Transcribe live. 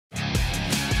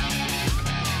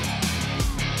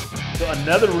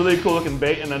another really cool looking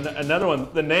bait, and another one,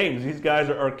 the names. These guys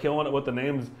are killing it with the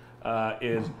names.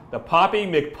 Is the Poppy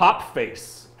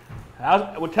McPopface.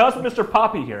 Well, tell us Mr.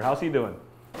 Poppy here. How's he doing?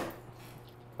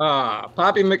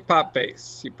 Poppy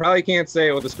McPopface. You probably can't say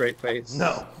it with a straight face.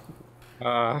 No.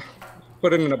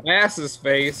 Put it in a bass's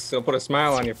face, he'll put a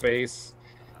smile on your face.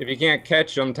 If you can't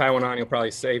catch him, tie one on, you'll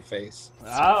probably save face.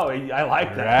 Oh, I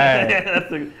like that. Right. That's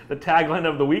the tagline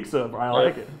of the week so far. I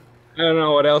like it. I don't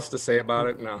know what else to say about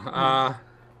it. No.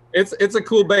 It's a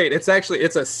cool bait. It's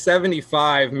a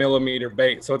 75 millimeter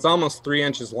bait, so it's almost 3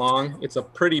 inches long. It's a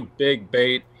pretty big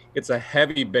bait. It's a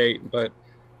heavy bait, but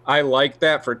I like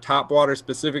that for topwater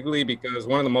specifically because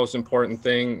one of the most important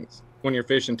things when you're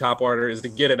fishing topwater is to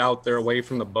get it out there away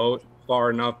from the boat far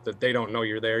enough that they don't know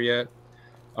you're there yet.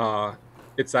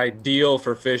 It's ideal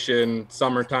for fishing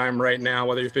summertime right now,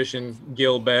 whether you're fishing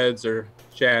gill beds or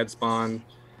shad spawn.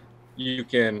 You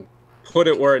can put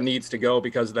it where it needs to go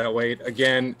because of that weight.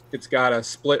 Again, it's got a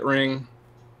split ring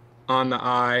on the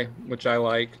eye, which I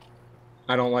like.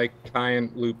 I don't like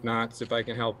tying loop knots if I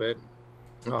can help it.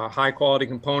 High quality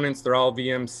components. They're all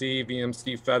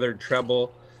VMC feathered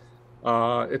treble.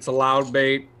 It's a loud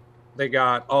bait. They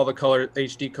got all the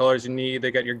HD colors you need.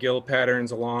 They got your gill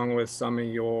patterns along with some of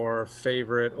your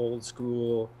favorite old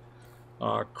school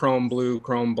chrome blue,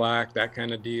 chrome black, that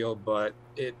kind of deal. But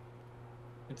it's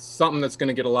something that's going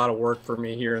to get a lot of work for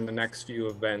me here in the next few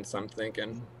events, I'm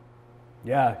thinking.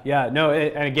 Yeah, no,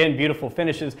 and again, beautiful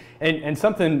finishes. And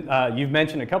something you've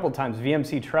mentioned a couple of times,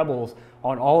 VMC trebles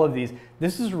on all of these.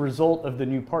 This is a result of the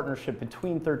new partnership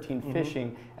between 13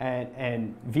 Fishing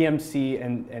and VMC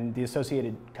and the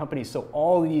associated companies. So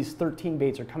all these 13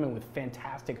 baits are coming with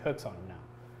fantastic hooks on them now.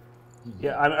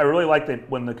 Yeah, I really like that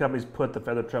when the companies put the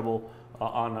feather treble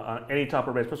on any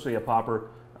topper bait, especially a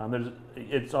popper.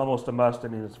 It's almost a must. I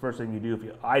mean, it's the first thing you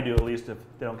do. I do, at least, if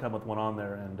they don't come with one on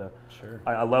there. And sure,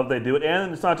 I love they do it.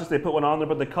 And it's not just they put one on there,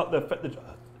 but the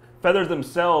feathers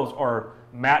themselves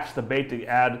match the bait to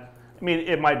add. I mean,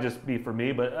 it might just be for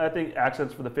me, but I think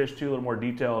accents for the fish too, a little more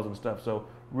details and stuff. So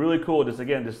really cool. Just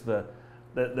again, just the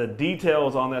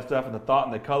details on that stuff and the thought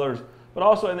and the colors, but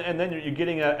also and then you're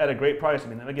getting at a great price. I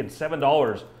mean, again,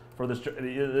 $7 for this.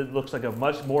 It looks like a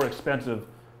much more expensive.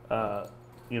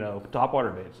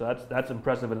 Topwater bait. So that's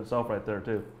impressive in itself right there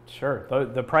too. Sure,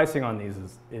 the pricing on these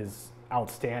is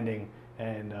outstanding,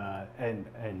 and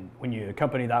when you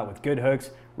accompany that with good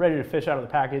hooks, ready to fish out of the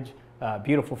package,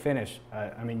 beautiful finish.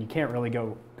 I mean, you can't really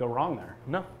go wrong there.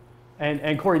 No.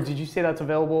 And Corey, did you say that's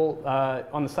available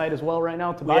on the site as well right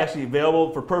now to buy? We're actually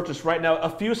available for purchase right now. A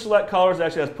few select colors.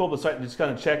 Actually, let's pull up the site and just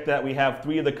kind of check that. We have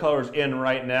 3 of the colors in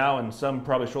right now, and some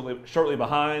probably shortly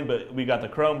behind. But we got the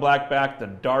chrome black back, the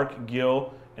dark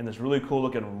gill, and this really cool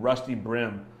looking rusty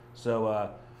brim.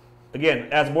 So again,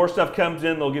 as more stuff comes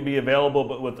in, they'll be available.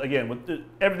 But with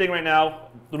everything right now,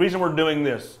 the reason we're doing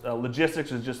this,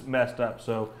 logistics is just messed up.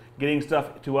 So getting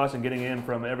stuff to us and getting in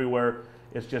from everywhere,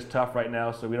 it's just tough right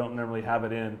now. So we don't normally have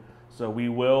it in. So we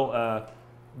will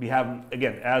be having,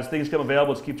 again, as things come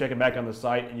available, just keep checking back on the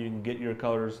site and you can get your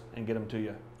colors and get them to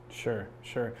you. Sure.